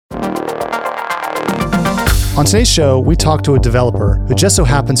On today's show, we talk to a developer who just so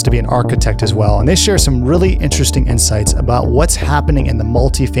happens to be an architect as well, and they share some really interesting insights about what's happening in the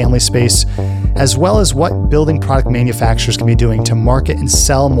multifamily space, as well as what building product manufacturers can be doing to market and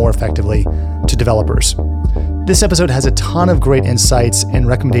sell more effectively to developers. This episode has a ton of great insights and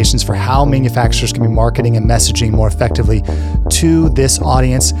recommendations for how manufacturers can be marketing and messaging more effectively to this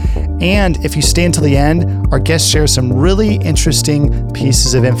audience. And if you stay until the end, our guest shares some really interesting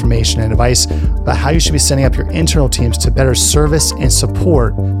pieces of information and advice about how you should be setting up your internal teams to better service and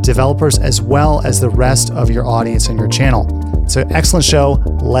support developers as well as the rest of your audience and your channel. It's an excellent show.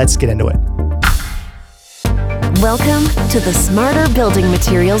 Let's get into it. Welcome to the Smarter Building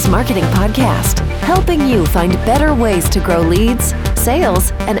Materials Marketing Podcast, helping you find better ways to grow leads,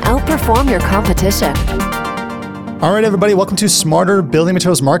 sales, and outperform your competition. All right, everybody, welcome to Smarter Building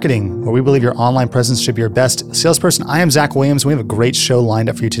Materials Marketing, where we believe your online presence should be your best salesperson. I am Zach Williams. We have a great show lined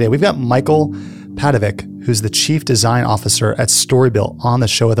up for you today. We've got Michael Padovic, who's the Chief Design Officer at Storybuilt, on the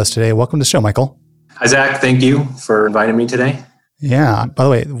show with us today. Welcome to the show, Michael. Hi, Zach. Thank you for inviting me today. Yeah. By the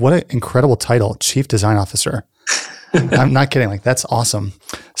way, what an incredible title, Chief Design Officer. I'm not kidding. That's awesome.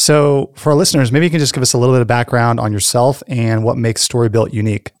 So for our listeners, maybe you can just give us a little bit of background on yourself and what makes Storybuilt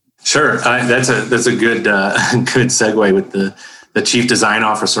unique. Sure. That's a good good segue with the Chief Design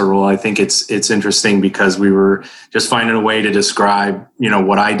Officer role. I think it's interesting because we were just finding a way to describe,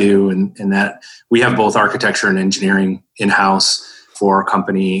 what I do and that we have both architecture and engineering in-house for our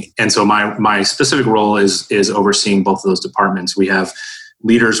company. And so my specific role is overseeing both of those departments. We have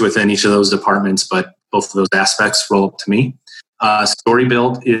leaders within each of those departments, but both of those aspects roll up to me.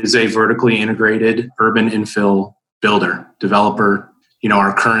 Storybuilt is a vertically integrated urban infill builder, developer.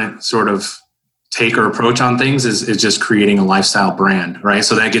 Our current sort of take or approach on things is just creating a lifestyle brand, right?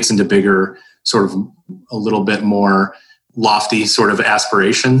 So that gets into bigger, sort of a little bit more lofty sort of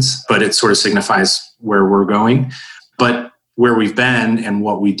aspirations, but it sort of signifies where we're going. But where we've been and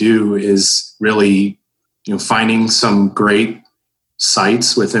what we do is really, finding some great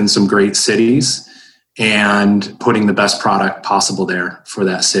sites within some great cities and putting the best product possible there for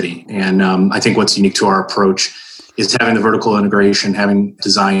that city. And I think what's unique to our approach is having the vertical integration, having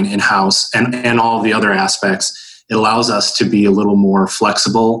design in-house, and all the other aspects. It allows us to be a little more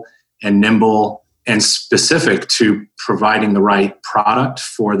flexible and nimble and specific to providing the right product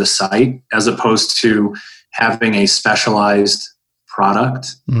for the site, as opposed to having a specialized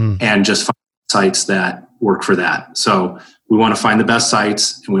product and just find sites that work for that. So we want to find the best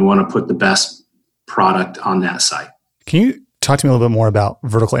sites and we want to put the best product on that site. Can you talk to me a little bit more about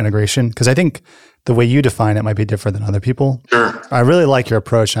vertical integration? Because I think the way you define it might be different than other people. Sure. I really like your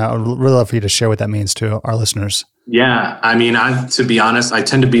approach, and I would really love for you to share what that means to our listeners. Yeah. To be honest, I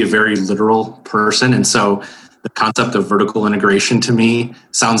tend to be a very literal person. And so the concept of vertical integration to me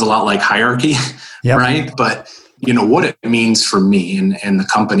sounds a lot like hierarchy, yep. Right? But what it means for me and the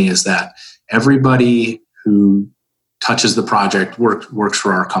company is that everybody who touches the project works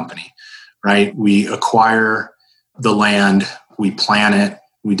for our company, right? We acquire the land, we plan it,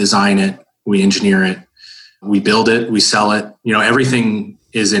 we design it, we engineer it, we build it, we sell it. Everything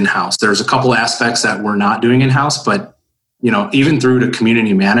is in-house. There's a couple aspects that we're not doing in-house, but even through to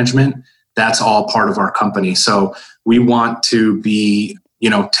community management, that's all part of our company. So we want to be,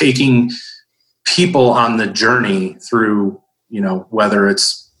 taking people on the journey through, whether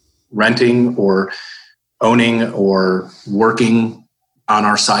it's renting or owning or working on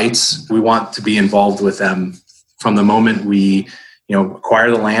our sites. We want to be involved with them from the moment we acquire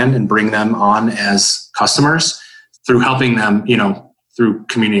the land and bring them on as customers through helping them, through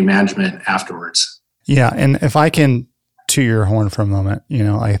community management afterwards. Yeah. And if I can toot your horn for a moment,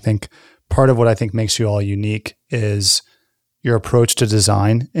 I think part of what I think makes you all unique is your approach to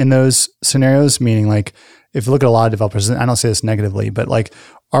design in those scenarios, meaning if you look at a lot of developers, and I don't say this negatively, but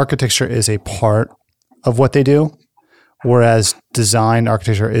architecture is a part of what they do, whereas design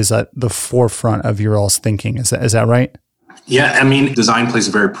architecture is at the forefront of your all's thinking. Is that right? Yeah, design plays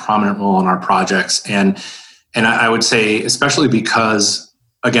a very prominent role in our projects. And I would say, especially because,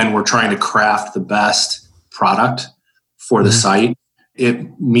 again, we're trying to craft the best product for the site,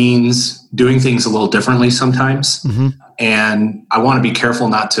 it means doing things a little differently sometimes. Mm-hmm. And I want to be careful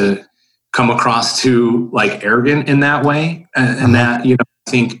not to come across too arrogant in that way. And that, I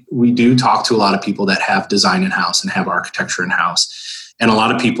think we do talk to a lot of people that have design in-house and have architecture in-house. And a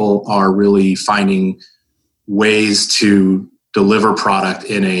lot of people are really finding ways to deliver product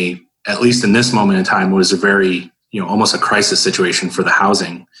in at least in this moment in time, was a very, almost a crisis situation for the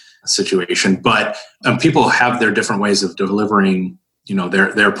housing situation. But people have their different ways of delivering,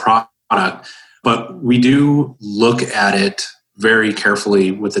 their product. But we do look at it very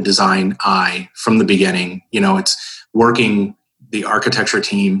carefully with the design eye from the beginning. It's working the architecture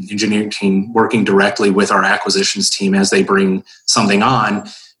team, engineering team, working directly with our acquisitions team as they bring something on,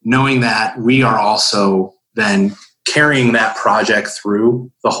 knowing that we are also then carrying that project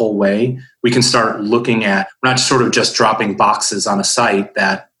through the whole way. We can start looking at, we're not sort of just dropping boxes on a site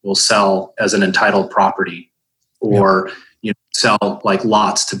that will sell as an entitled property or sell like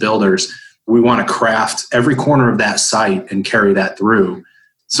lots to builders. We want to craft every corner of that site and carry that through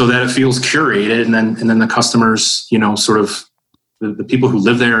so that it feels curated. And then the customers, sort of the people who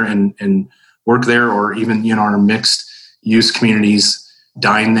live there and work there, or even, our mixed use communities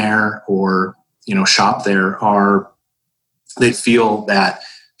dine there or, shop there, they feel that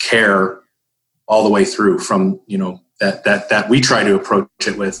care all the way through from, that we try to approach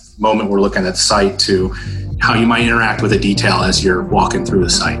it with moment we're looking at the site to how you might interact with a detail as you're walking through the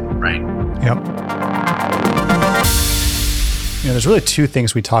site, right? Yep. There's really two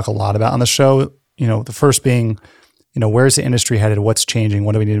things we talk a lot about on the show. The first being, where's the industry headed? What's changing?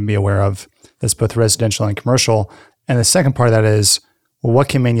 What do we need to be aware of? That's both residential and commercial. And the second part of that is, well, what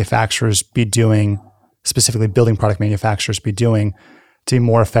can manufacturers be doing, specifically building product manufacturers be doing to be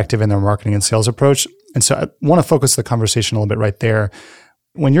more effective in their marketing and sales approach? And so I want to focus the conversation a little bit right there.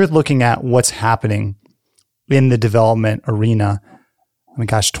 When you're looking at what's happening in the development arena,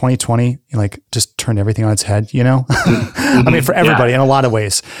 2020, just turned everything on its head, I mean, for everybody in a lot of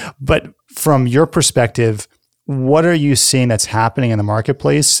ways. But from your perspective, what are you seeing that's happening in the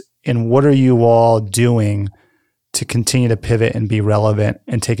marketplace, and what are you all doing to continue to pivot and be relevant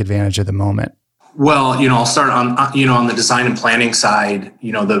and take advantage of the moment? Well, I'll start on, on the design and planning side.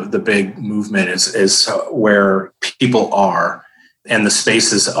 The big movement is where people are and the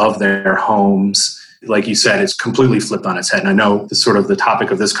spaces of their homes. Like you said, it's completely flipped on its head. And I know the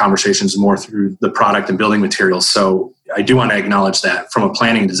topic of this conversation is more through the product and building materials. So I do want to acknowledge that from a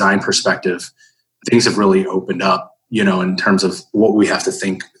planning design perspective, things have really opened up, in terms of what we have to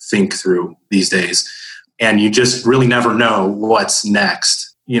think through these days. And you just really never know what's next.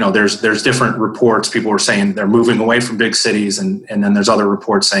 There's different reports. People were saying they're moving away from big cities. And then there's other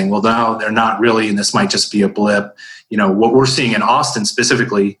reports saying, well, no, they're not really. And this might just be a blip. What we're seeing in Austin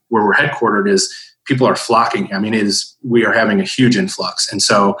specifically, where we're headquartered, is people are flocking. I mean, we are having a huge influx. And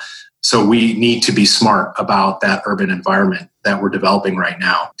so we need to be smart about that urban environment that we're developing right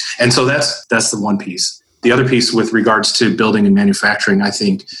now. And so that's the one piece. The other piece with regards to building and manufacturing, I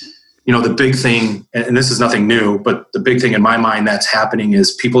think, the big thing, and this is nothing new, but the big thing in my mind that's happening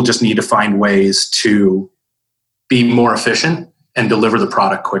is people just need to find ways to be more efficient and deliver the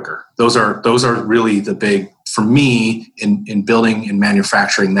product quicker. Those are really the big, for me, in building and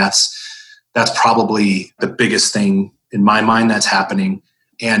manufacturing, that's probably the biggest thing in my mind that's happening.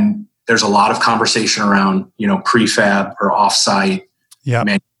 And there's a lot of conversation around, prefab or offsite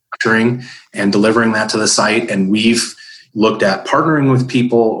manufacturing and delivering that to the site. And we've looked at partnering with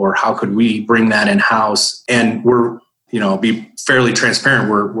people, or how could we bring that in-house? And we're, be fairly transparent.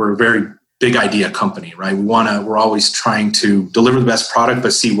 We're a very big idea company, right? We're always trying to deliver the best product,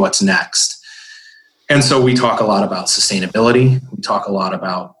 but see what's next. And so we talk a lot about sustainability. We talk a lot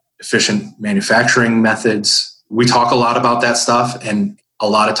about efficient manufacturing methods. We talk a lot about that stuff. And a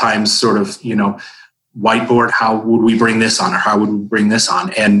lot of times whiteboard, how would we bring this on, or how would we bring this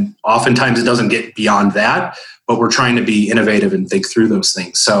on? And oftentimes it doesn't get beyond that, but we're trying to be innovative and think through those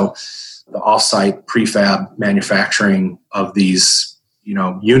things. So the offsite prefab manufacturing of these,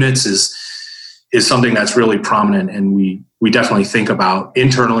 units is something that's really prominent. And we definitely think about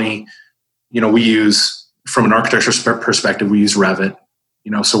internally. We use, from an architecture perspective, we use Revit.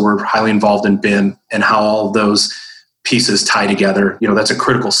 So we're highly involved in BIM and how all of those pieces tie together. That's a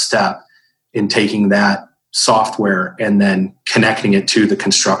critical step in taking that software and then connecting it to the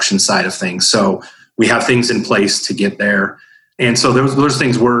construction side of things. So we have things in place to get there. And so those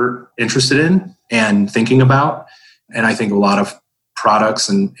things we're interested in and thinking about. And I think a lot of products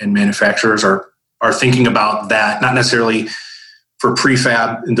and manufacturers are thinking about that, not necessarily for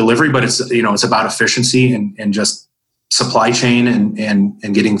prefab and delivery, but it's about efficiency and just supply chain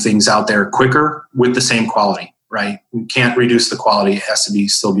and getting things out there quicker with the same quality, right? We can't reduce the quality. It has to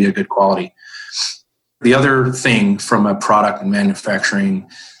still be a good quality. The other thing from a product and manufacturing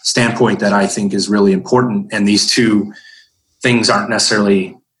standpoint that I think is really important, and these two things aren't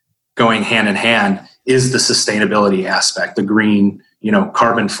necessarily going hand in hand, is the sustainability aspect, the green,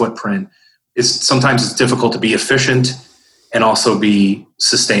 carbon footprint. Sometimes it's difficult to be efficient and also be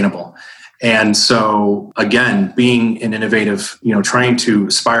sustainable. And so again, being an innovative, trying to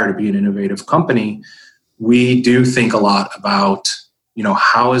aspire to be an innovative company, we do think a lot about,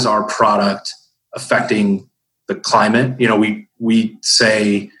 how is our product affecting the climate? we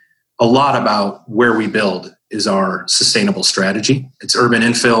say a lot about where we build is our sustainable strategy. It's urban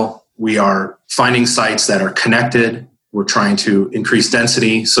infill. We are finding sites that are connected. We're trying to increase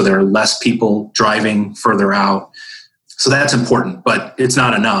density so there are less people driving further out. So that's important, but it's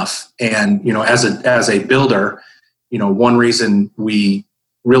not enough. And, as a builder, one reason we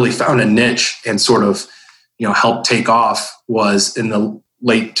really found a niche and sort of, helped take off was in the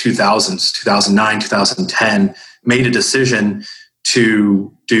late 2000s, 2009, 2010, made a decision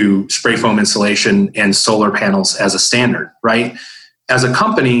to do spray foam insulation and solar panels as a standard, right? As a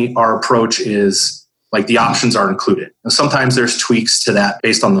company, our approach is like the options are included. Now, sometimes there's tweaks to that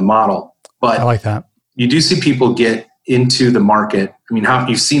based on the model, but I like that. You do see people get into the market. I mean,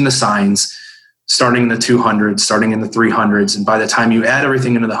 you've seen the signs starting in the 200s, starting in the 300s, and by the time you add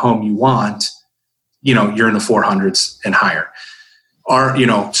everything into the home you want, you're in the 400s and higher. Our,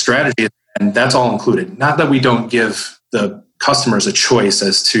 strategy, and that's all included. Not that we don't give the customers a choice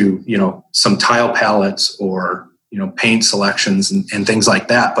as to, some tile palettes or, paint selections and things like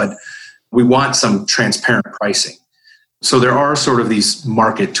that, but we want some transparent pricing. So there are sort of these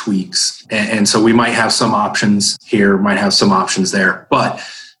market tweaks. And so we might have some options here, might have some options there. But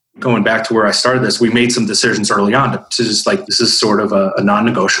going back to where I started this, we made some decisions early on to just like, this is sort of a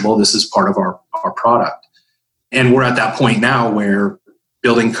non-negotiable. This is part of our product. And we're at that point now where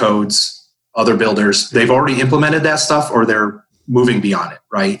building codes, other builders, they've already implemented that stuff or they're moving beyond it,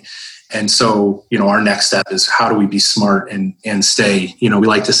 right? And so, our next step is how do we be smart and stay, we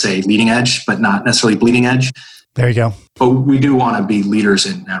like to say leading edge, but not necessarily bleeding edge. There you go. But we do want to be leaders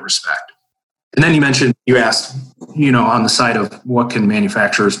in that respect. And then you asked, on the side of what can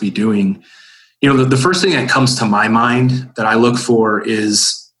manufacturers be doing, the first thing that comes to my mind that I look for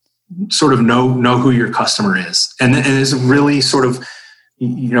is sort of know who your customer is. And it's really sort of,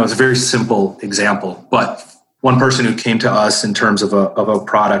 it's a very simple example, but one person who came to us in terms of a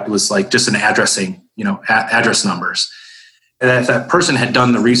product was like just an addressing, address numbers. And if that person had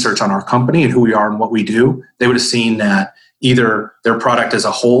done the research on our company and who we are and what we do, they would have seen that either their product as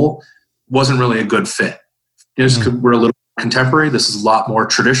a whole wasn't really a good fit. We're a little contemporary. This is a lot more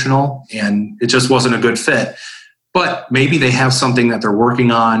traditional, and it just wasn't a good fit. But maybe they have something that they're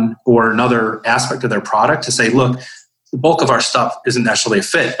working on or another aspect of their product to say, look, the bulk of our stuff isn't necessarily a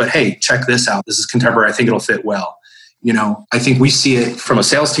fit, but hey, check this out. This is contemporary. I think it'll fit well. I think we see it from a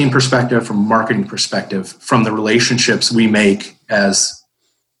sales team perspective, from a marketing perspective, from the relationships we make as,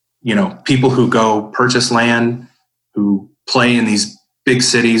 people who go purchase land, who play in these big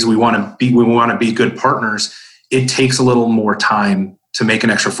cities. We want to be good partners. It takes a little more time to make an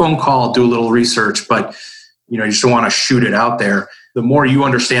extra phone call, do a little research, but you just don't want to shoot it out there. The more you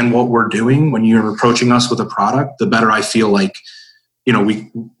understand what we're doing when you're approaching us with a product, the better I feel like,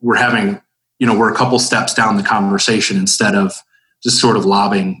 we're having, we're a couple steps down the conversation instead of just sort of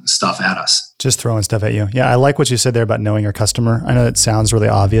lobbing stuff at us. Just throwing stuff at you. Yeah, I like what you said there about knowing your customer. I know it sounds really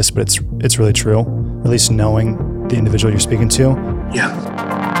obvious, but it's really true. Or at least knowing the individual you're speaking to. Yeah.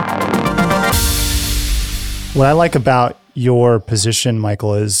 What I like about your position,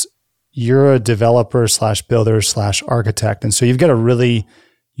 Michael, is you're a developer / builder / architect. And so you've got a really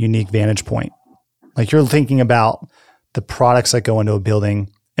unique vantage point. Like you're thinking about the products that go into a building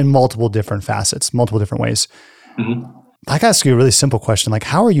in multiple different facets, multiple different ways. Mm-hmm. I can ask you a really simple question. Like,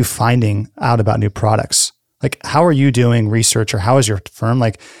 how are you finding out about new products? Like, how are you doing research, or how is your firm?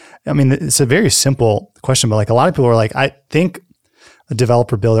 Like, I mean, it's a very simple question, but like a lot of people are like, I think a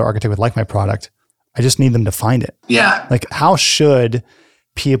developer, builder, architect would like my product. I just need them to find it. Yeah. Like, how should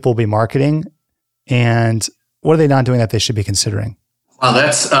people be marketing, and what are they not doing that they should be considering? Well,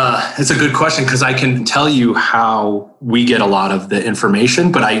 that's a good question, because I can tell you how we get a lot of the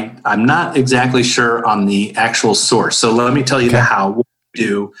information, but I'm not exactly sure on the actual source. So let me tell you the how.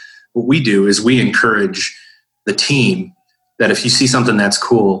 What we do is we encourage the team that if you see something that's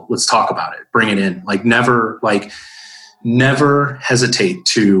cool, let's talk about it. Bring it in. Never hesitate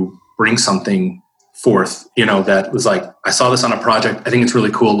to bring something forth, that was like, I saw this on a project. I think it's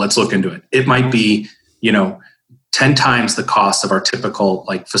really cool. Let's look into it. It might be, 10 times the cost of our typical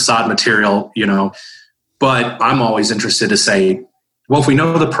like facade material, but I'm always interested to say, well, if we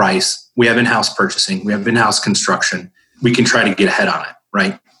know the price, we have in-house purchasing, we have in-house construction, we can try to get ahead on it,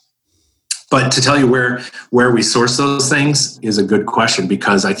 right? But to tell you where we source those things is a good question,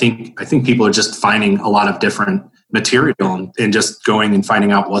 because I think people are just finding a lot of different material and just going and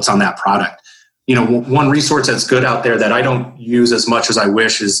finding out what's on that product. One resource that's good out there that I don't use as much as I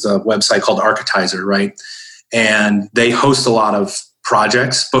wish is a website called Architizer, right? And they host a lot of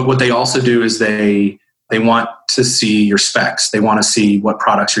projects, but what they also do is they want to see your specs. They want to see what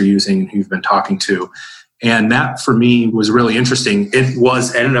products you're using and who you've been talking to. And that for me was really interesting.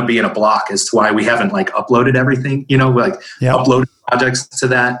 Ended up being a block as to why we haven't like uploaded everything, uploaded projects to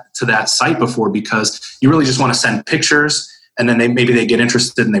that site before, because you really just want to send pictures and then maybe they get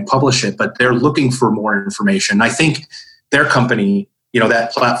interested and they publish it, but they're looking for more information. I think their company,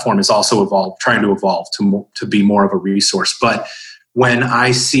 that platform is also trying to evolve to be more of a resource. But when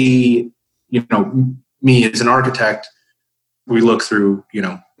I see, me as an architect, we look through,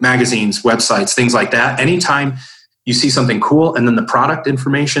 magazines, websites, things like that. Anytime you see something cool and then the product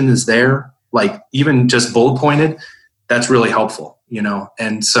information is there, like even just bullet pointed, that's really helpful,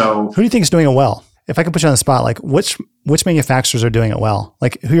 And so, who do you think is doing it well? If I could put you on the spot, like which manufacturers are doing it well?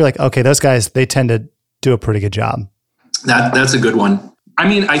 Like who you're like, okay, those guys, they tend to do a pretty good job. That's a good one. I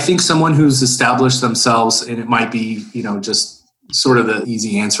mean, I think someone who's established themselves, and it might be, just sort of the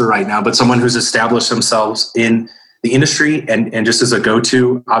easy answer right now, but someone who's established themselves in the industry and just as a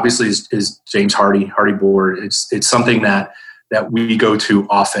go-to, obviously is James Hardie Board. It's something that we go to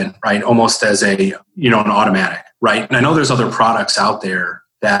often, right? Almost as an automatic, right? And I know there's other products out there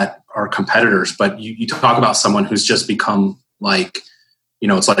that are competitors, but you talk about someone who's just become like,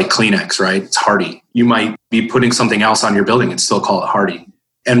 it's like Kleenex, right? It's Hardie. You might be putting something else on your building and still call it Hardie.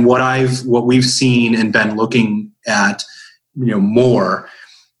 And what we've seen and been looking at, more,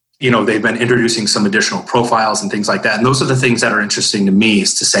 they've been introducing some additional profiles and things like that. And those are the things that are interesting to me,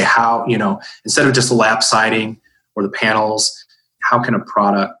 is to say how, instead of just the lap siding or the panels, how can a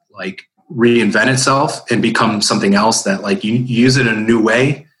product like reinvent itself and become something else that like you use it in a new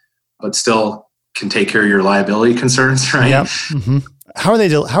way, but still can take care of your liability concerns, right? Yep. Mm-hmm. How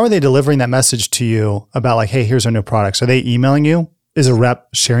are they delivering that message to you about like, hey, here's our new products? Are they emailing you? Is a rep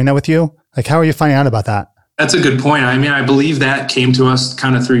sharing that with you? Like, how are you finding out about that? That's a good point. I mean, I believe that came to us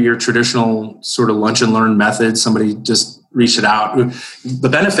kind of through your traditional sort of lunch and learn method. Somebody just reached it out. The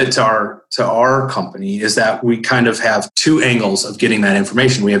benefit to our company is that we kind of have two angles of getting that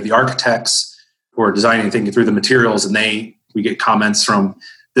information. We have the architects who are designing and thinking through the materials, and we get comments from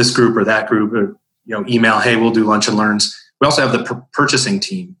this group or that group, or email, hey, we'll do lunch and learns. We also have the purchasing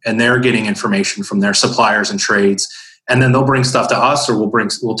team, and they're getting information from their suppliers and trades. And then they'll bring stuff to us, or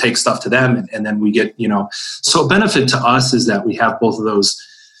we'll take stuff to them, and then we get, So a benefit to us is that we have both of those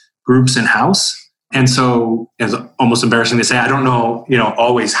groups in house. And so it's almost embarrassing to say, I don't know,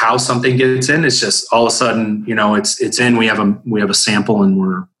 always how something gets in. It's just all of a sudden, it's in. We have a sample, and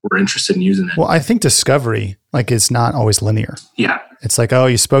we're interested in using it. Well, I think discovery, like, it's not always linear. Yeah. It's like, oh,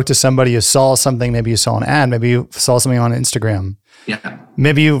 you spoke to somebody, you saw something, maybe you saw an ad, maybe you saw something on Instagram. Yeah.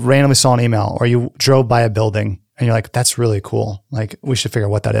 Maybe you randomly saw an email, or you drove by a building and you're like, that's really cool. Like, we should figure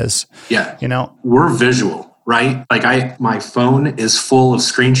out what that is. Yeah. We're visual, right? Like my phone is full of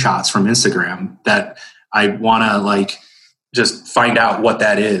screenshots from Instagram that I want to like just find out what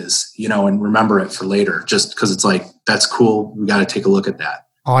that is, and remember it for later, just because it's like, that's cool. We got to take a look at that.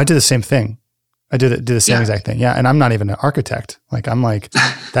 Oh, I did the same thing. I do the same exact thing. Yeah. And I'm not even an architect. Like, I'm like,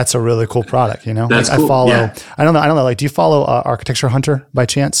 that's a really cool product, That's like, cool. I follow, yeah. I don't know. Like, do you follow Architecture Hunter by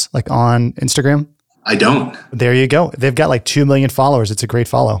chance? Like on Instagram? I don't. There you go. They've got like 2 million followers. It's a great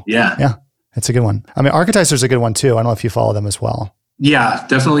follow. Yeah. Yeah. It's a good one. I mean, Architecture's a good one too. I don't know if you follow them as well. Yeah,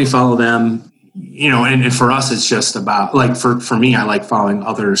 definitely follow them. And for us, it's just about like, for me, I like following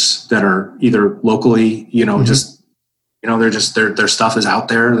others that are either locally, just, their stuff is out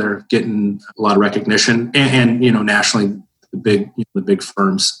there. They're getting a lot of recognition and nationally, the big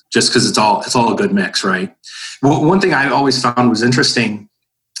firms, just because it's all a good mix, right? Well, one thing I always found was interesting.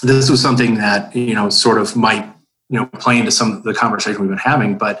 This was something that, sort of might, play into some of the conversation we've been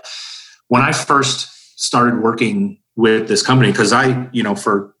having. But when I first started working with this company, because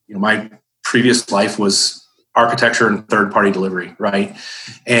my previous life was architecture and third-party delivery, right?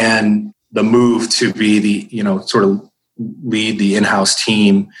 And the move to be the, sort of lead the in-house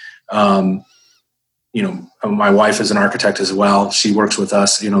team. My wife is an architect as well. She works with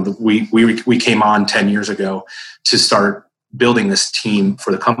us. We came on 10 years ago to start building this team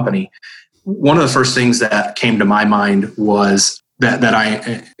for the company. One of the first things that came to my mind was that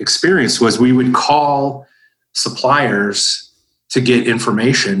I experienced was we would call suppliers to get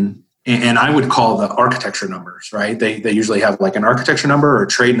information, and I would call the architecture numbers, right? They usually have like an architecture number or a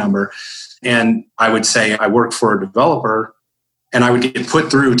trade number. And I would say I work for a developer, and I would get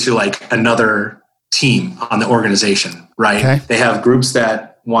put through to like another team on the organization, right? Okay. They have groups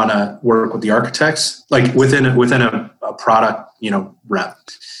that want to work with the architects, like within a product, rep.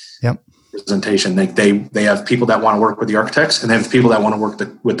 Yep. Presentation. They have people that want to work with the architects, and they have people that want to work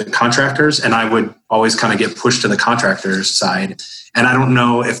with the contractors. And I would always kind of get pushed to the contractors side. And I don't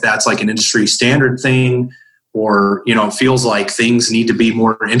know if that's like an industry standard thing, or, it feels like things need to be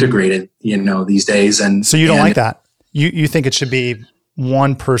more integrated, these days. And so you don't like that. You think it should be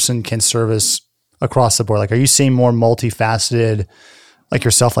one person can service across the board. Like, are you seeing more multifaceted, like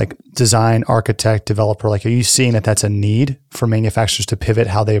yourself, like design, architect, developer? Like, are you seeing that that's a need for manufacturers to pivot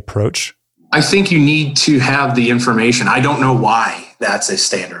how they approach? I think you need to have the information. I don't know why that's a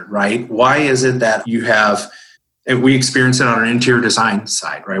standard, right? Why is it that you have, and we experience it on our interior design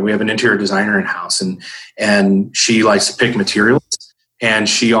side, right? We have an interior designer in-house, and she likes to pick materials, and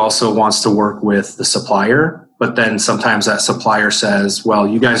she also wants to work with the supplier. But then sometimes that supplier says, well,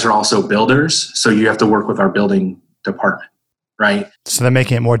 you guys are also builders, so you have to work with our building department, right? So they're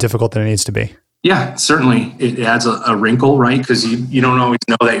making it more difficult than it needs to be. Yeah, certainly. It adds a wrinkle, right? Because you don't always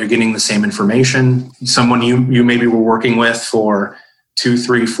know that you're getting the same information. Someone you maybe were working with for 2,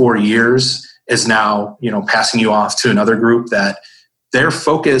 3, 4 years is now, passing you off to another group that their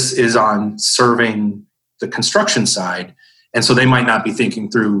focus is on serving the construction side. And so they might not be thinking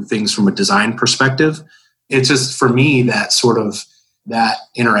through things from a design perspective. It's just, for me, that sort of that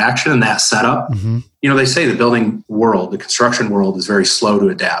interaction and that setup. Mm-hmm. They say the building world, the construction world is very slow to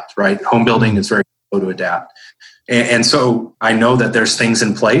adapt, right? Home building is very slow to adapt. And so I know that there's things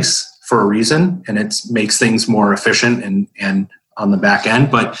in place for a reason, and it makes things more efficient and on the back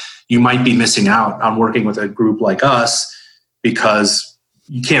end, but you might be missing out on working with a group like us because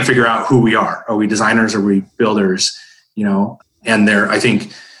you can't figure out who we are. Are we designers? Are we builders? And I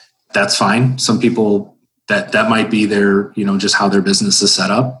think that's fine. Some people that might be their, just how their business is set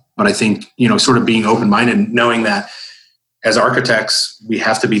up. But I think, sort of being open-minded, knowing that as architects, we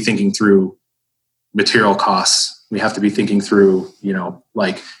have to be thinking through material costs. We have to be thinking through,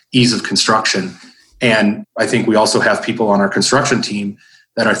 like ease of construction. And I think we also have people on our construction team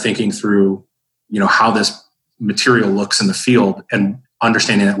that are thinking through, how this material looks in the field and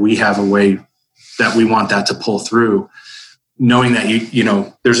understanding that we have a way that we want that to pull through. Knowing that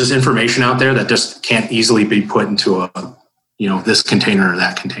there's this information out there that just can't easily be put into this container or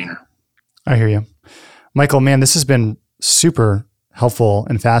that container. I hear you. Michael, man, this has been super helpful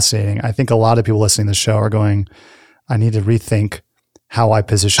and fascinating. I think a lot of people listening to the show are going, I need to rethink how I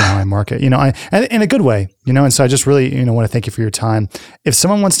position, how I market, in a good way, and so I just really, want to thank you for your time. If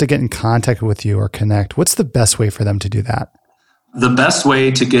someone wants to get in contact with you or connect, what's the best way for them to do that? The best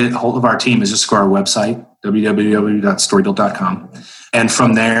way to get a hold of our team is just go to our website, www.storybuilt.com. And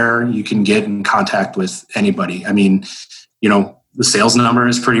from there, you can get in contact with anybody. I mean, the sales number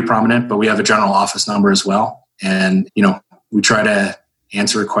is pretty prominent, but we have a general office number as well. And, we try to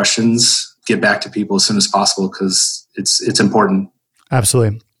answer questions, get back to people as soon as possible because it's important.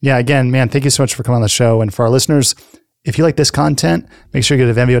 Absolutely. Yeah. Again, man, thank you so much for coming on the show. And for our listeners, if you like this content, make sure you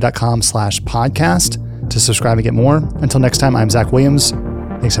go to venveo.com/podcast to subscribe and get more. Until next time, I'm Zach Williams.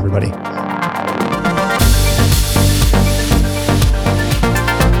 Thanks, everybody.